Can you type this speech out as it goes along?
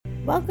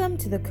Welcome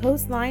to the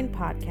Coastline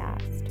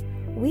Podcast.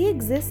 We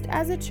exist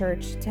as a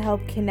church to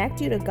help connect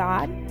you to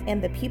God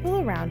and the people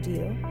around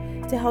you,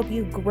 to help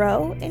you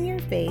grow in your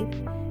faith,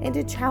 and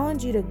to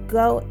challenge you to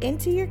go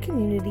into your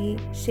community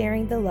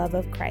sharing the love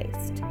of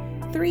Christ.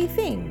 3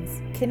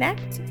 things: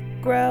 connect,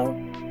 grow,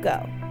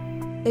 go.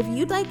 If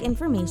you'd like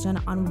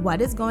information on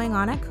what is going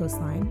on at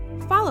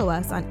Coastline, follow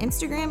us on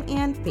Instagram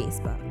and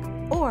Facebook,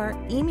 or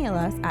email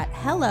us at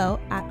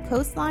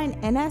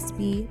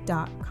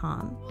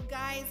hello@coastlinensb.com. Well,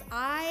 guys,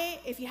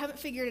 if you haven't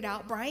figured it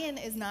out, Brian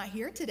is not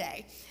here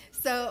today.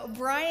 So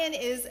Brian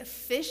is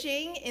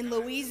fishing in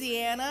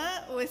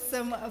Louisiana with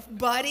some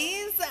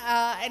buddies,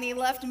 and he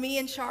left me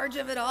in charge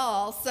of it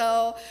all.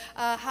 So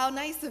how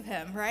nice of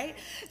him, right?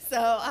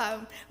 So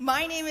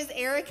my name is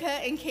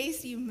Erica, in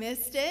case you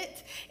missed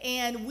it,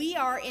 and we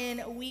are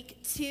in week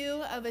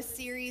 2 of a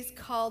series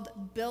called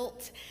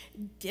Built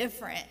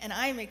Different, and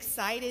I'm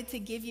excited to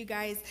give you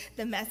guys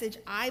the message.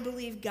 I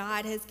believe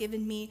God has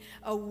given me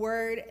a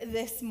word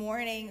this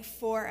morning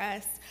for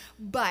us,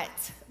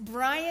 but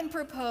Brian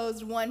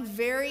proposed one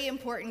very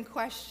important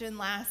question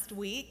last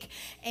week,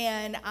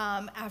 and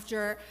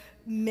after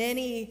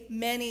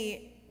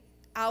many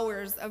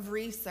hours of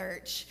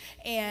research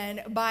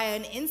and by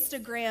an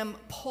Instagram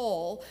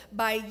poll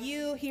by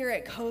you here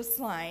at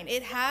Coastline,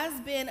 it has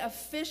been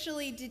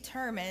officially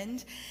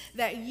determined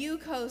that you,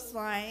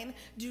 Coastline,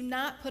 do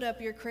not put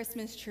up your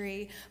Christmas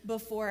tree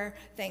before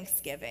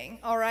Thanksgiving.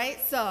 All right,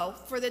 so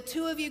for the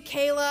 2 of you,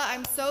 Kayla,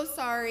 I'm so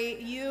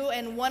sorry. You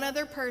and one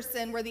other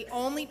person were the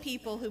only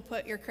people who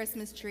put your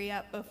Christmas tree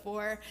up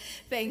before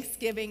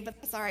Thanksgiving, but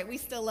that's all right. We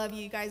still love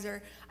you. You guys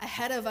are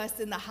ahead of us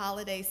in the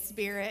holiday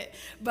spirit,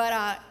 but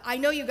I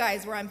know you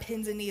guys were on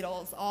pins and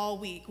needles all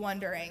week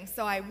wondering,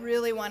 so I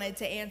really wanted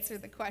to answer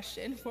the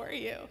question for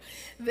you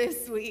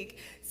this week.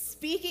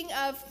 Speaking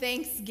of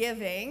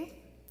Thanksgiving,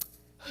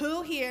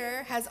 who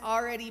here has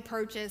already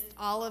purchased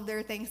all of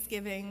their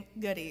Thanksgiving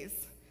goodies?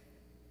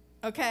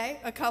 Okay,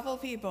 a couple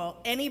people.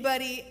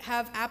 Anybody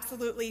have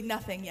absolutely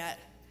nothing yet?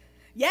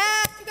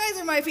 Yeah, you guys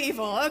are my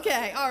people.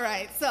 Okay, all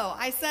right. So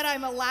I said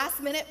I'm a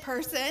last-minute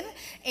person,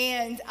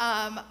 and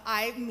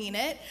I mean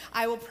it.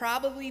 I will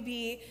probably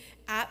be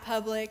at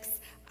Publix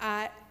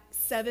at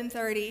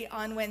 7:30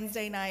 on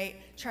Wednesday night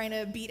trying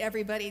to beat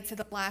everybody to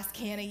the last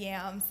can of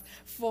yams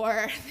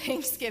for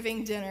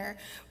Thanksgiving dinner.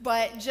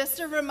 But just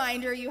a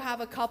reminder, you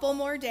have a couple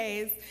more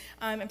days.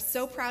 I'm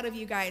so proud of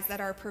you guys that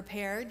are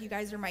prepared. You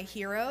guys are my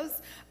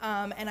heroes,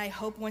 and I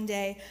hope one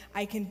day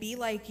I can be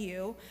like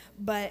you,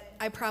 but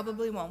I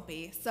probably won't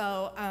be.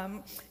 So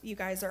you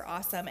guys are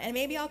awesome. And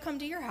maybe I'll come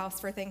to your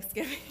house for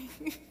Thanksgiving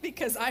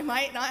because I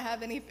might not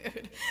have any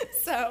food.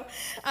 So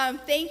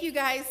thank you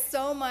guys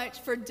so much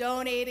for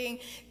donating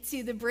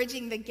to the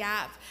Bridging the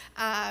Gap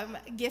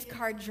gift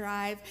card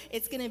drive.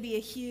 It's going to be a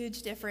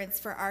huge difference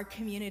for our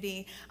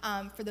community,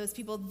 for those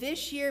people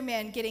this year,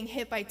 man, getting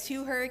hit by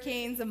 2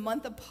 hurricanes a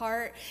month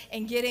apart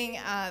and getting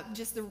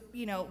just the,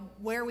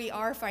 where we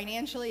are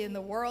financially in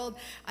the world,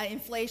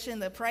 inflation,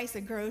 the price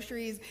of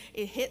groceries,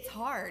 it hits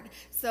hard.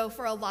 So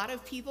for a lot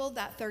of people,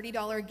 that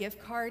 $30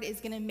 gift card is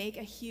going to make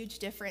a huge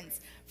difference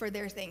for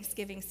their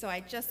Thanksgiving. So I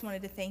just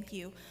wanted to thank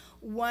you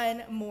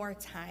one more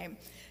time.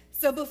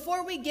 So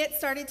before we get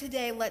started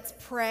today, let's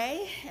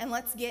pray and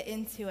let's get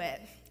into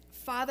it.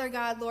 Father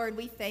God, Lord,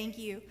 we thank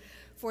you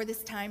for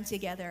this time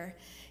together,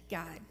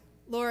 God.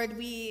 Lord,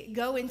 we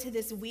go into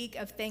this week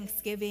of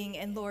Thanksgiving,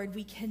 and Lord,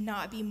 we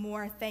cannot be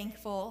more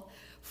thankful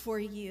for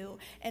you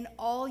and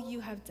all you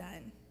have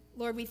done.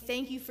 Lord, we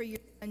thank you for your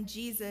son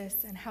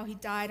Jesus and how he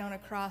died on a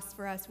cross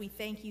for us. We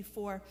thank you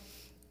for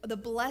the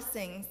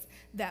blessings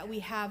that we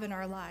have in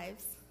our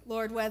lives.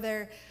 Lord,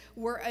 whether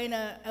we're in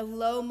a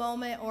low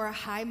moment or a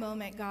high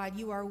moment, God,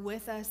 you are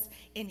with us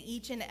in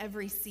each and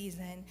every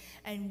season,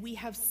 and we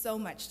have so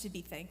much to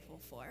be thankful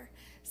for.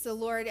 So,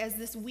 Lord, as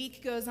this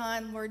week goes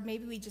on, Lord,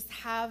 maybe we just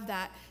have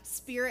that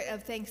spirit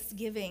of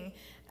thanksgiving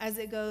as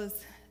it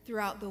goes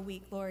throughout the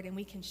week, Lord, and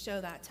we can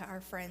show that to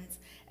our friends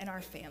and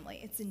our family.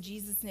 It's in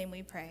Jesus' name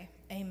we pray.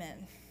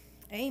 Amen.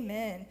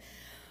 Amen.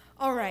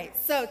 All right,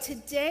 so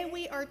today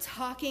we are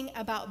talking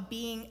about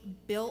being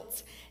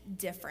built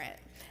different.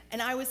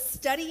 And I was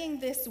studying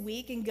this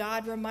week, and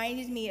God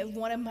reminded me of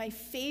one of my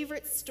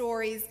favorite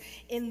stories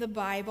in the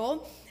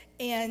Bible.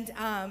 And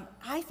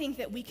I think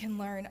that we can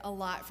learn a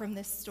lot from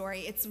this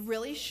story. It's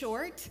really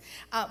short.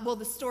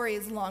 The story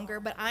is longer,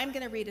 but I'm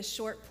going to read a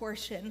short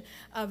portion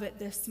of it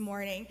this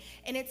morning.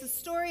 And it's a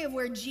story of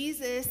where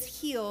Jesus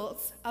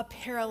heals a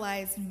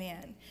paralyzed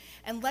man.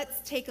 And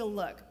let's take a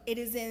look. It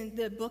is in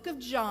the book of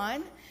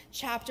John,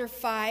 chapter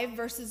 5,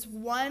 verses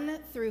 1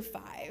 through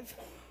 5.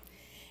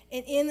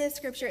 And in this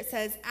scripture it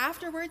says,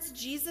 "Afterwards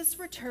Jesus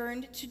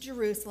returned to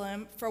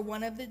Jerusalem for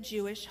one of the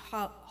Jewish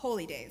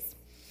holy days.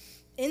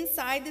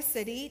 Inside the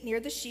city, near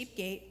the sheep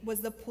gate,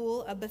 was the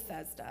pool of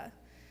Bethesda,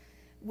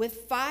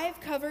 with 5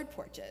 covered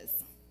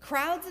porches.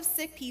 Crowds of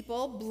sick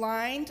people,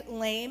 blind,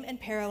 lame, and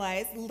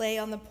paralyzed, lay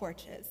on the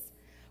porches.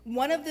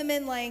 One of the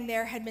men laying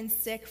there had been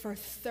sick for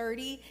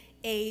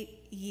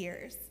 38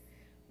 years.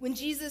 When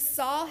Jesus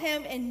saw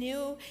him and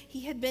knew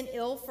he had been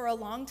ill for a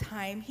long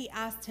time, he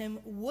asked him,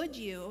 "Would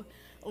you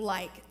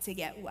like to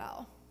get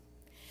well?"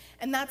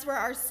 And that's where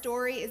our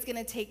story is going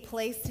to take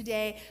place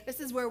today. This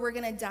is where we're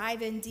going to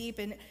dive in deep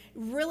and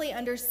really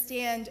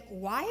understand,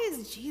 why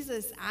is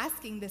Jesus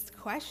asking this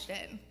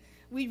question?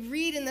 We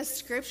read in the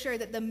scripture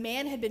that the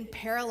man had been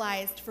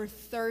paralyzed for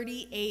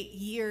 38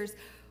 years.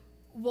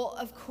 Well,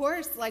 of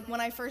course, like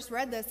when I first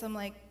read this, I'm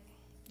like,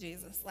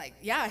 Jesus, like,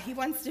 yeah, he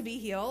wants to be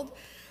healed.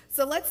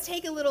 So let's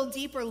take a little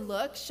deeper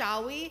look,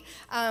 shall we?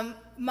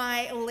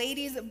 My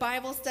ladies'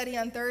 Bible study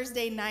on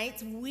Thursday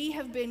nights, we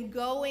have been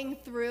going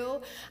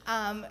through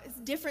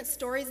different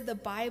stories of the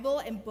Bible,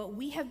 but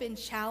we have been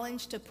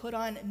challenged to put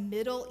on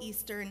Middle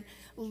Eastern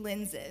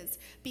lenses,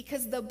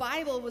 because the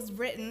Bible was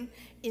written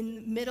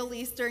in Middle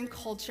Eastern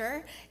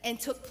culture and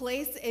took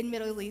place in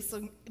Middle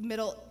Eastern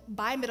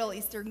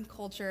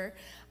culture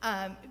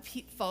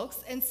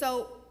folks. And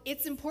so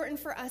it's important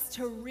for us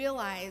to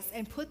realize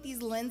and put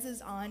these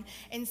lenses on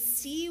and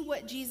see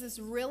what Jesus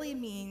really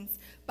means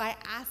by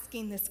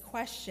asking this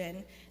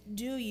question,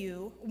 do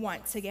you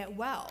want to get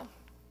well?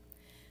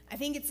 I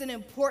think it's an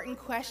important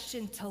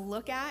question to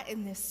look at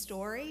in this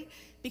story,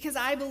 because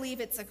I believe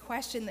it's a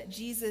question that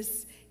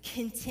Jesus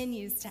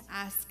continues to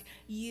ask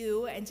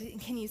you and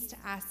continues to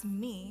ask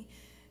me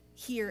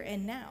here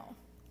and now.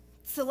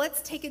 So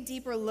let's take a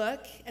deeper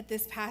look at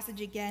this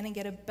passage again and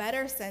get a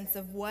better sense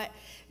of what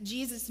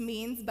Jesus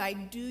means by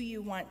 "do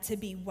you want to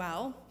be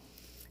well?"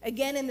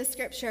 Again, in the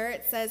scripture,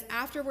 it says,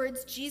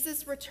 "Afterwards,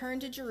 Jesus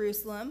returned to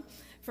Jerusalem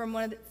for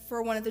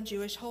one of the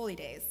Jewish holy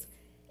days.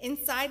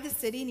 Inside the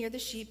city near the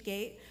sheep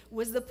gate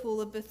was the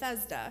pool of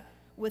Bethesda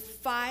with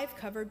 5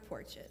 covered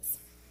porches."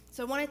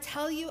 So I want to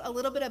tell you a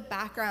little bit of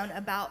background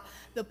about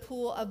the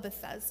pool of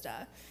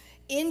Bethesda.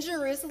 In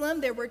Jerusalem,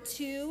 there were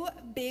 2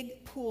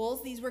 big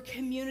pools. These were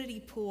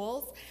community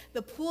pools.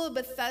 The pool of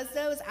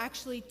Bethesda was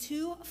actually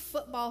 2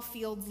 football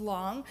fields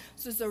long,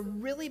 so it's a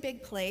really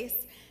big place.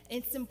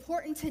 And it's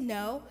important to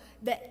know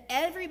that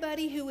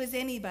everybody who is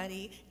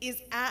anybody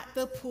is at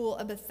the pool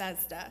of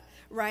Bethesda,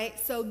 right?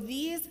 So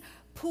these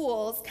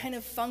pools kind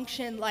of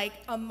function like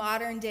a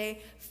modern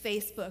day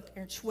Facebook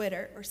or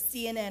Twitter or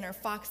CNN or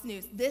Fox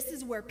News. This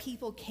is where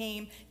people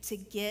came to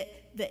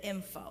get the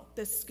info,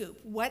 the scoop,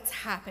 what's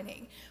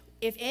happening.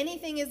 If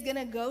anything is going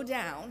to go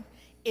down,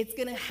 it's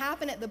going to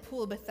happen at the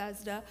pool of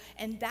Bethesda,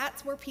 and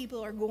that's where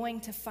people are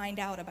going to find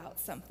out about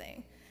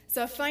something.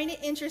 So I find it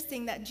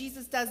interesting that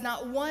Jesus does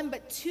not 1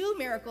 but 2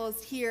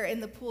 miracles here in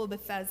the pool of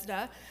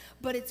Bethesda,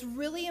 but it's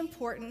really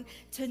important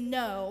to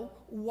know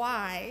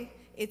why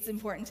it's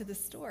important to the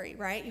story,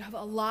 right? You have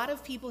a lot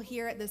of people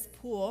here at this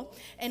pool,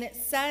 and it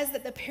says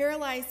that the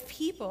paralyzed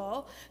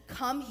people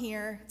come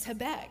here to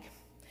beg.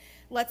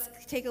 Let's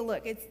take a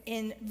look. It's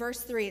in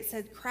verse 3. It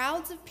says,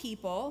 "Crowds of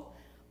people,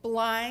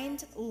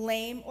 blind,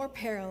 lame, or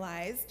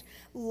paralyzed,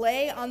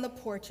 lay on the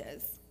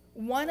porches.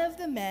 One of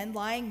the men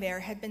lying there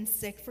had been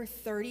sick for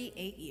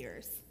 38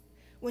 years.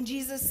 When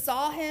Jesus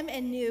saw him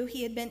and knew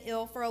he had been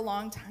ill for a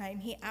long time,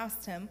 he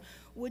asked him,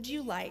 'Would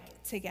you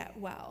like to get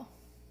well?'"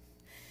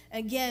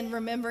 Again,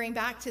 remembering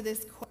back to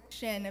this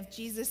question of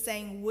Jesus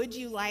saying, "Would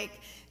you like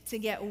to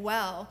get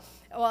well?"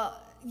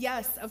 Well,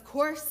 yes, of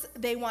course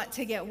they want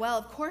to get well.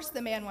 Of course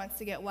the man wants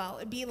to get well.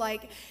 It'd be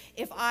like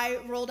if I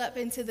rolled up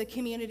into the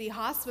community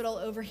hospital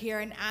over here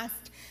and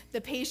asked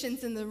the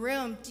patients in the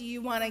room, "Do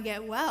you want to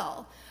get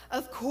well?"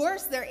 Of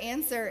course their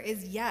answer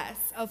is yes.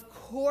 Of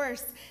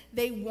course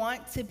they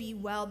want to be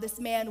well. This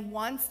man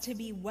wants to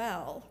be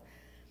well.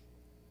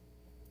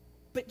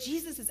 But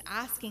Jesus is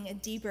asking a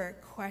deeper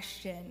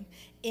question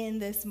in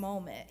this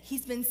moment.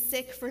 He's been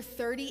sick for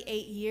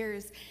 38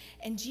 years,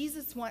 and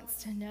Jesus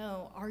wants to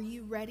know, are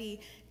you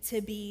ready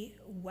to be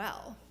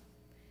well?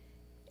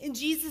 In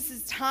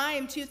Jesus'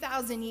 time,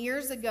 2,000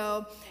 years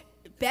ago,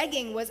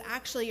 begging was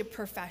actually a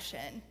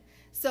profession.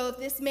 So if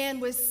this man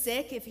was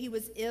sick, if he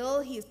was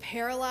ill, he's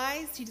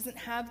paralyzed, he doesn't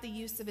have the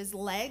use of his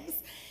legs,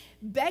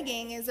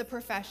 begging is a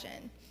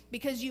profession.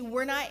 Because you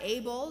were not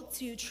able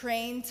to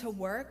train to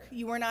work,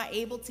 you were not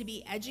able to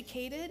be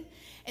educated.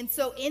 And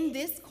so in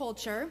this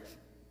culture,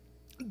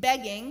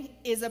 begging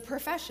is a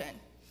profession.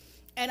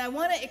 And I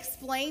want to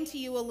explain to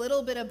you a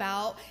little bit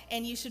about,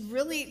 and you should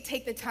really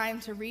take the time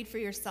to read for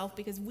yourself,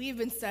 because we've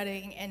been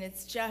studying and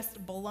it's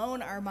just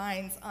blown our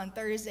minds on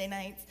Thursday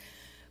nights.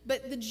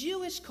 But the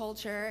Jewish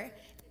culture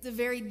is a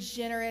very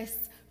generous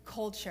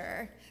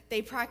culture.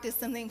 They practice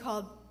something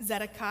called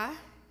tzedakah.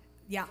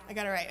 Yeah, I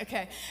got it right.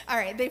 Okay. All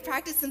right. They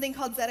practice something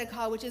called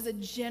tzedakah, which is a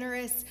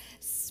generous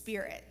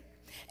spirit.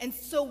 And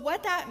so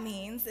what that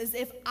means is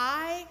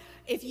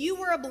if you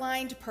were a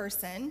blind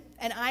person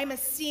and I'm a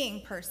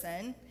seeing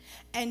person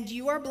and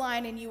you are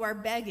blind and you are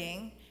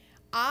begging,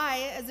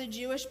 I, as a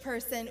Jewish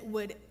person,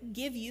 would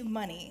give you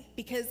money,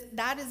 because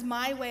that is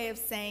my way of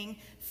saying,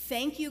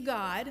 thank you,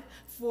 God,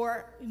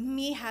 for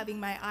me having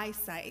my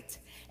eyesight,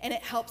 and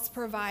it helps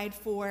provide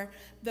for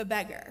the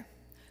beggar.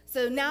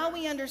 So now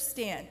we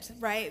understand,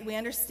 right? We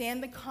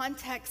understand the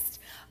context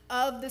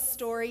of the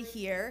story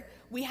here.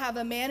 We have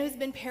a man who's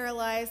been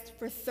paralyzed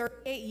for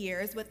 38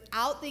 years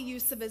without the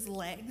use of his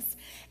legs.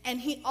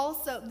 And he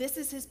also, this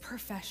is his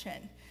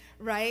profession,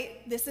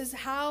 right? This is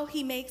how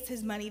he makes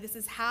his money. This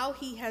is how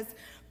he has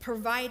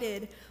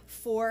provided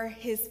for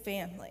his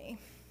family.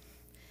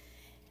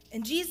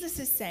 And Jesus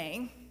is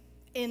saying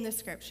in the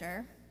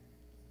scripture,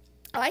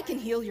 I can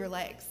heal your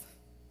legs.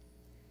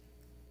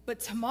 But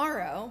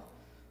tomorrow,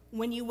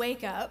 when you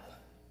wake up,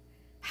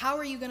 how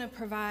are you going to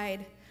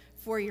provide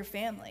for your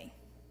family?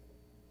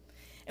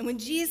 And when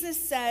Jesus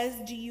says,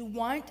 do you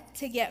want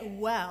to get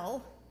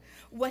well,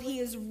 what he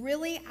is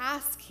really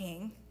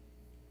asking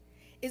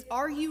is,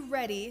 are you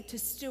ready to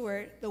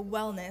steward the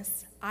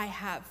wellness I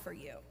have for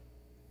you?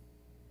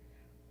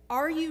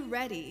 Are you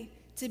ready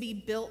to be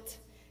built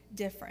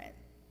different?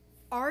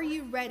 Are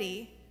you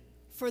ready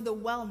for the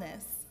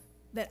wellness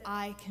that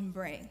I can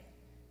bring?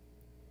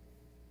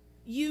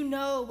 You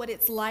know what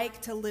it's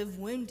like to live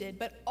wounded,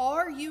 but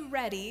are you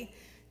ready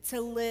to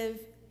live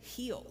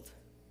healed?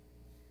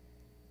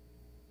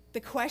 The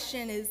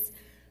question is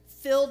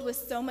filled with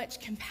so much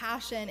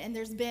compassion, and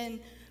there's been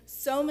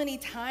so many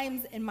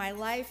times in my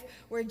life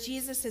where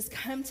Jesus has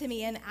come to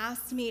me and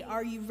asked me,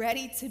 are you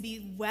ready to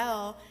be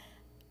well?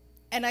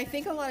 And I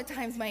think a lot of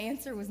times my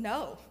answer was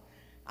no.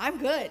 I'm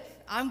good.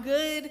 I'm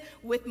good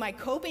with my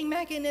coping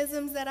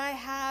mechanisms that I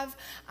have.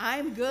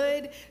 I'm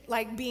good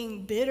like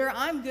being bitter.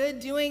 I'm good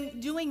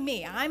doing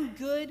me. I'm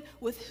good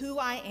with who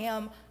I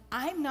am.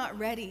 I'm not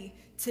ready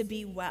to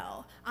be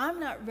well. I'm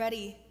not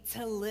ready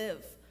to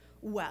live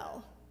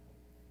well.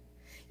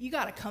 You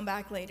got to come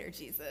back later,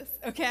 Jesus,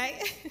 okay?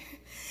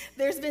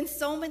 There's been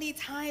so many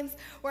times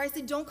where I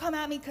said, don't come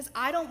at me because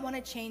I don't want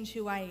to change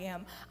who I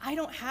am. I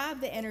don't have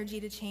the energy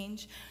to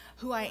change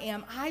who I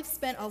am. I've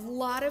spent a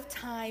lot of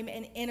time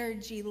and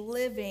energy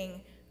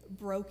living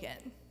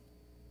broken.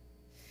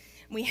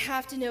 We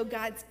have to know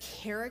God's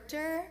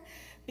character,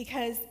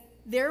 because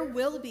there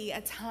will be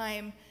a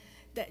time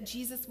that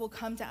Jesus will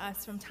come to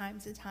us from time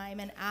to time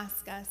and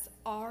ask us,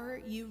 are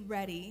you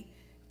ready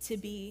to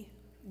be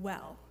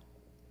well?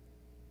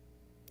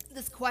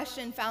 This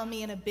question found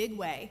me in a big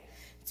way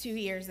 2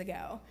 years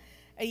ago.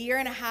 A year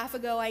and a half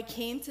ago, I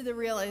came to the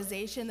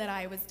realization that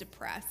I was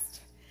depressed.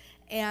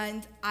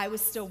 And I was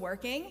still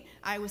working.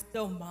 I was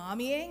still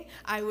mommying.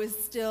 I was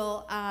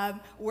still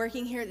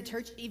working here at the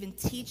church, even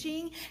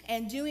teaching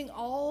and doing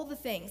all the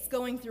things,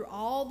 going through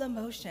all the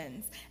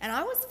motions. And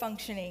I was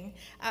functioning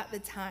at the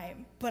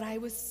time, but I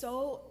was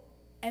so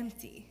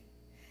empty.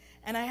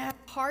 And I had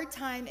a hard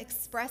time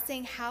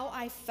expressing how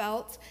I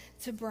felt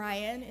to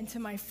Brian and to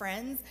my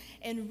friends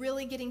and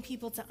really getting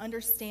people to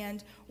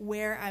understand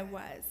where I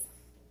was.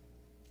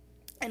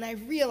 And I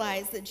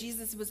realized that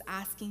Jesus was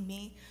asking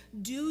me,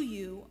 do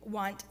you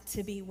want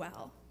to be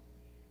well?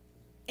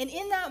 And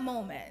in that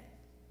moment,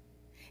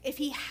 if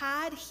he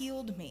had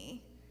healed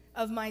me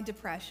of my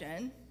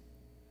depression,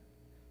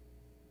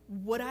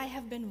 would I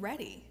have been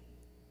ready?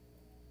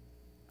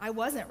 I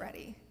wasn't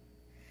ready.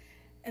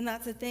 And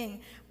that's the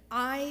thing.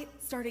 I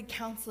started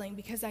counseling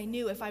because I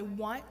knew if I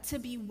want to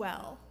be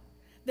well,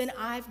 then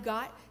I've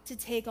got to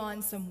take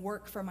on some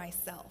work for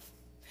myself.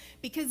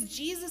 Because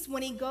Jesus,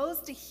 when he goes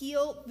to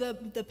heal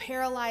the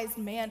paralyzed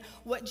man,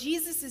 what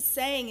Jesus is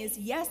saying is,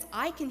 yes,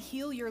 I can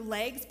heal your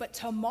legs, but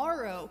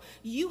tomorrow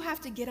you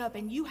have to get up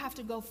and you have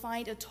to go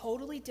find a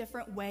totally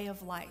different way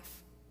of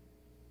life.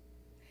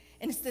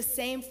 And it's the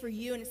same for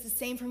you, and it's the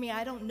same for me.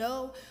 I don't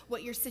know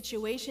what your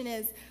situation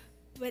is,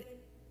 but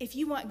if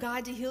you want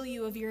God to heal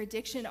you of your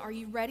addiction, are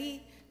you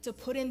ready to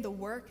put in the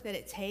work that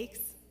it takes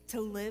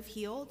to live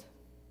healed?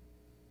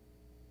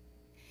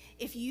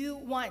 If you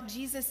want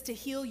Jesus to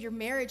heal your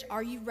marriage,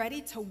 are you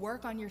ready to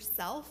work on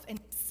yourself and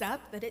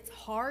accept that it's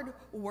hard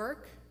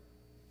work?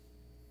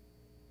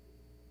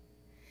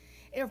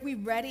 Are we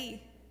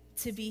ready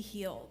to be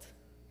healed?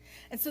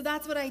 And so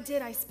that's what I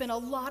did. I spent a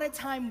lot of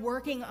time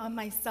working on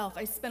myself.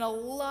 I spent a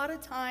lot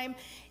of time,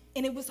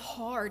 and it was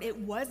hard. It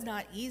was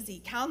not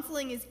easy.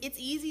 Counseling it's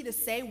easy to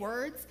say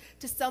words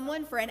to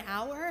someone for an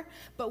hour,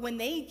 but when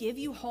they give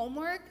you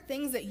homework,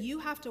 things that you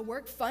have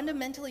to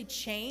fundamentally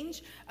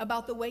change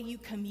about the way you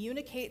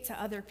communicate to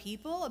other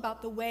people,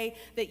 about the way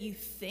that you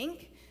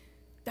think,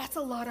 that's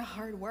a lot of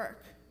hard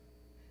work.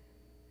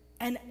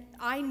 And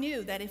I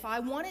knew that if I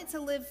wanted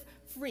to live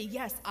free,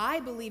 yes, I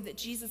believe that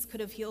Jesus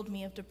could have healed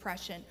me of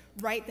depression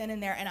right then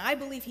and there, and I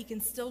believe he can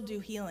still do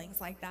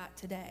healings like that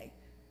today.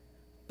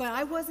 But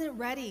I wasn't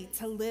ready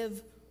to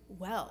live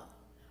well.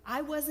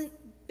 I wasn't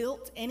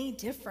built any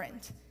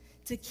different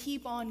to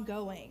keep on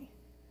going.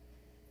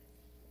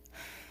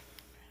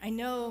 I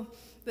know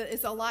that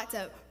it's a lot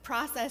to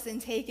process and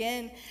take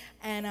in.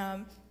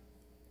 And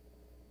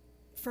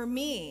for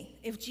me,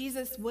 if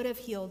Jesus would have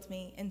healed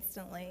me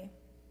instantly,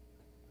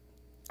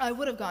 I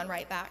would have gone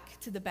right back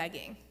to the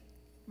begging,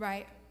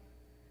 right?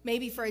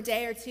 Maybe for a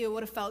day or two, it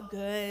would have felt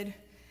good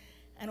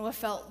and it would have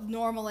felt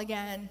normal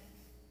again.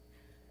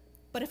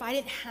 But if I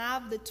didn't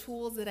have the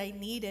tools that I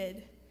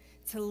needed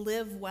to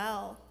live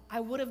well, I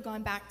would have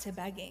gone back to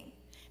begging.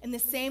 And the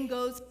same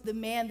goes for the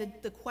man,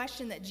 the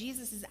question that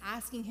Jesus is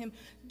asking him,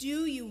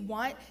 do you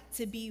want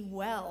to be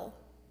well?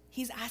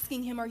 He's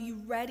asking him, are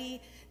you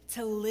ready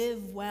to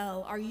live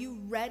well? Are you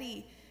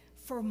ready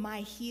for my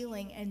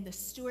healing and the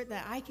steward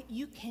that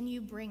can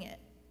you bring it?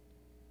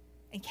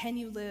 And can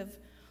you live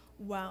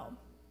well?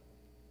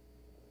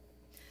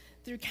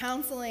 Through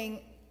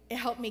counseling, it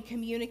helped me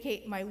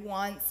communicate my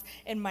wants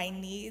and my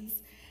needs.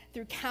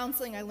 Through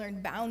counseling, I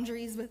learned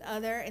boundaries with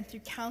others, and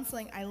through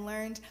counseling, I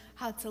learned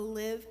how to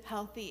live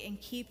healthy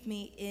and keep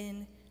me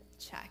in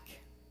check.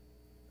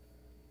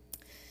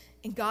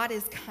 And God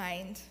is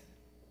kind.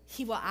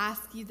 He will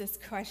ask you this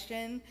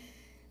question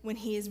when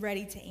he is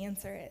ready to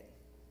answer it.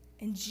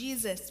 And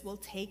Jesus will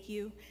take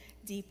you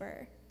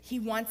deeper. He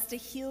wants to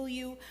heal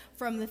you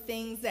from the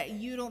things that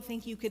you don't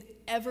think you could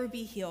ever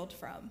be healed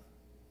from.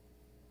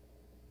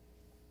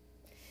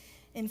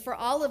 And for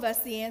all of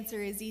us, the answer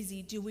is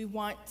easy. Do we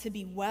want to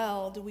be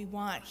well? Do we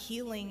want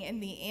healing?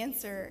 And the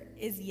answer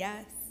is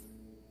yes.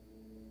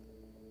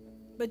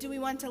 But do we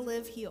want to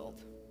live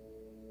healed?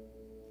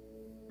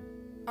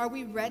 Are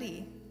we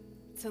ready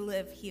to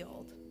live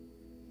healed?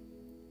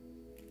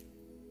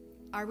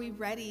 Are we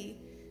ready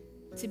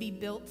to be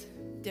built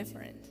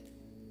different?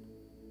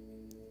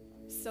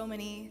 So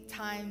many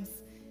times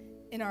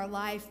in our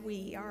life,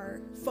 we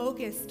are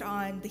focused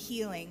on the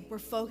healing. We're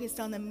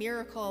focused on the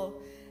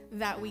miracle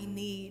that we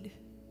need.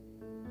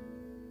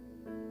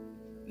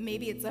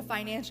 Maybe it's a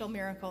financial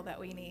miracle that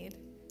we need,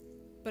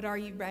 but are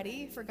you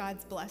ready for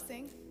God's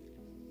blessing?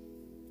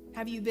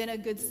 Have you been a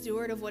good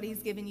steward of what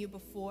he's given you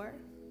before?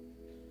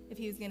 If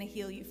he was going to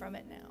heal you from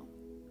it now.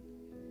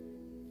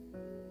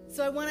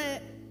 So I want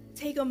to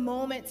take a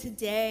moment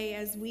today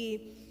as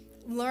we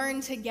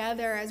learn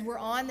together, as we're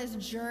on this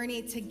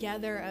journey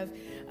together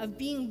of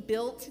being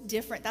built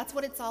different. That's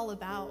what it's all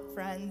about,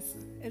 friends.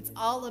 It's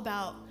all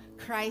about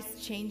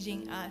Christ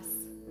changing us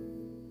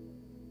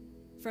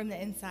from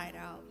the inside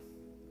out.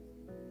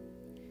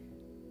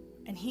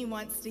 And he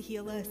wants to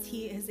heal us.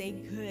 He is a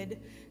good,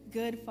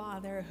 good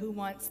Father who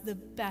wants the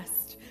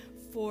best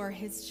for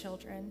his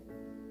children.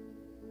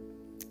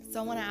 So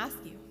I want to ask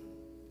you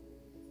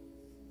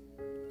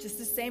just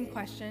the same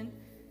question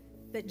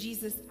that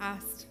Jesus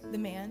asked the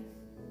man.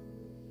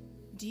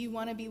 Do you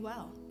want to be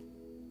well?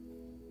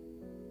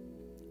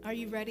 Are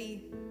you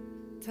ready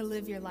to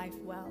live your life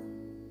well?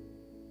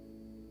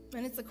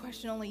 And it's a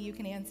question only you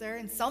can answer.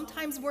 And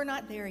sometimes we're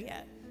not there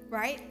yet,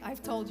 right?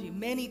 I've told you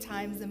many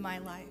times in my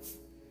life,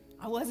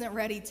 I wasn't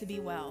ready to be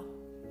well.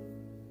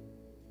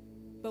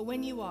 But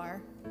when you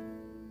are,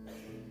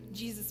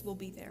 Jesus will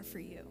be there for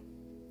you.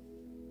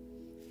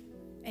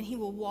 And he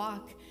will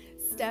walk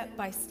step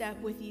by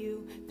step with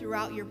you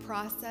throughout your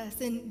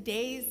process. And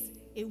days,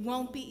 it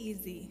won't be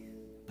easy,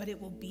 but it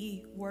will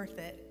be worth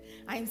it.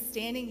 I am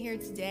standing here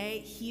today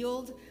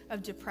healed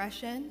of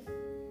depression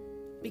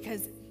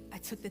because I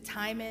took the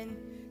time in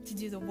to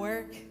do the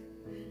work.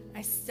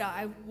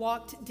 I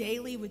walked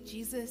daily with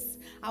Jesus.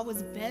 I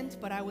was bent,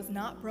 but I was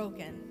not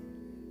broken.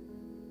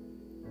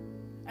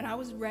 And I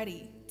was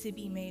ready to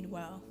be made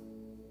well.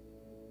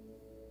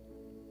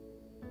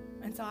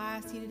 And so I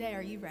ask you today,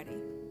 are you ready?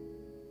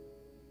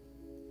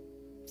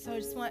 So I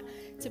just want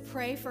to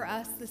pray for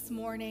us this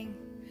morning.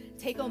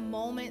 Take a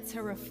moment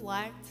to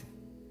reflect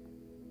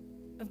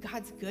of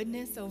God's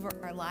goodness over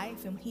our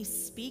life. And when he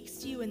speaks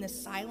to you in the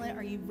silent,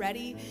 are you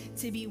ready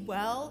to be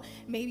well?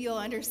 Maybe you'll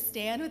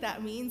understand what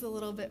that means a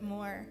little bit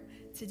more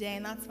today.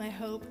 And that's my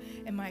hope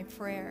and my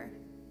prayer.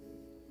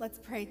 Let's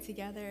pray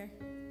together.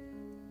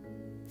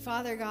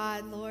 Father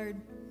God, Lord,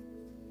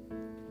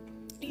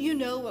 you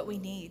know what we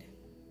need.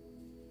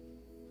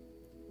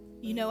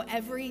 You know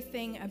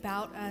everything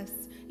about us.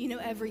 You know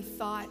every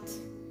thought.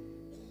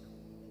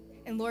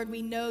 And Lord,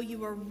 we know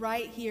you are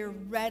right here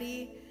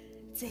ready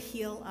to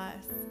heal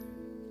us.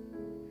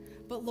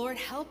 But Lord,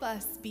 help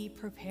us be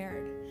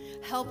prepared.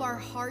 Help our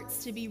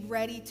hearts to be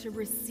ready to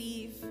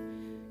receive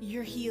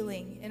your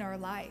healing in our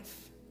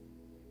life.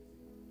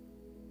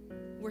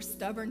 We're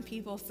stubborn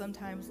people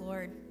sometimes,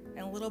 Lord,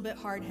 and a little bit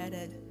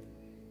hard-headed.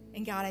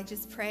 And God, I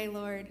just pray,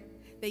 Lord,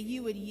 that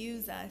you would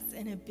use us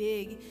in a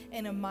big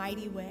and a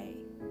mighty way.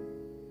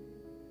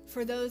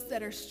 For those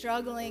that are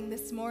struggling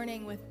this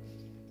morning with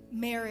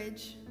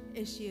marriage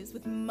issues,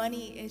 with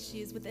money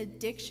issues, with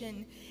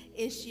addiction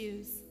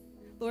issues,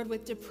 Lord,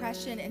 with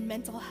depression and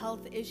mental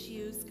health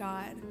issues,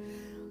 God,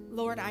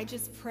 Lord, I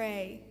just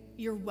pray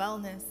your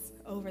wellness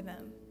over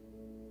them.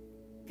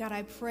 God,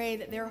 I pray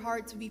that their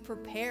hearts would be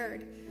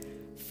prepared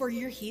for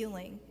your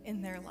healing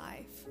in their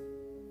life.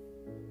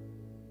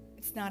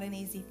 It's not an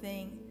easy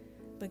thing,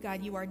 but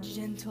God, you are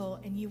gentle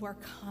and you are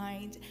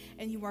kind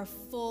and you are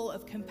full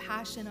of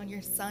compassion on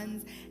your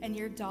sons and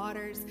your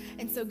daughters.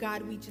 And so,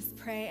 God, we just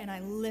pray and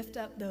I lift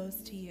up those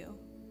to you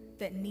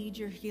that need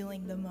your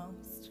healing the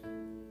most.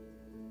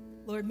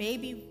 Lord,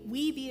 maybe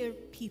we be a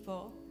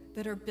people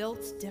that are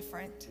built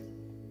different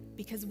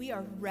because we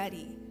are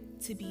ready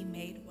to be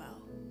made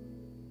well.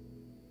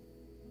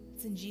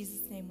 It's in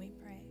Jesus' name we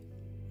pray.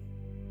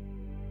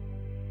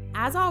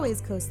 As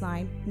always,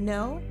 Coastline,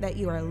 know that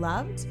you are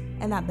loved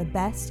and that the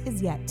best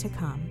is yet to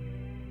come.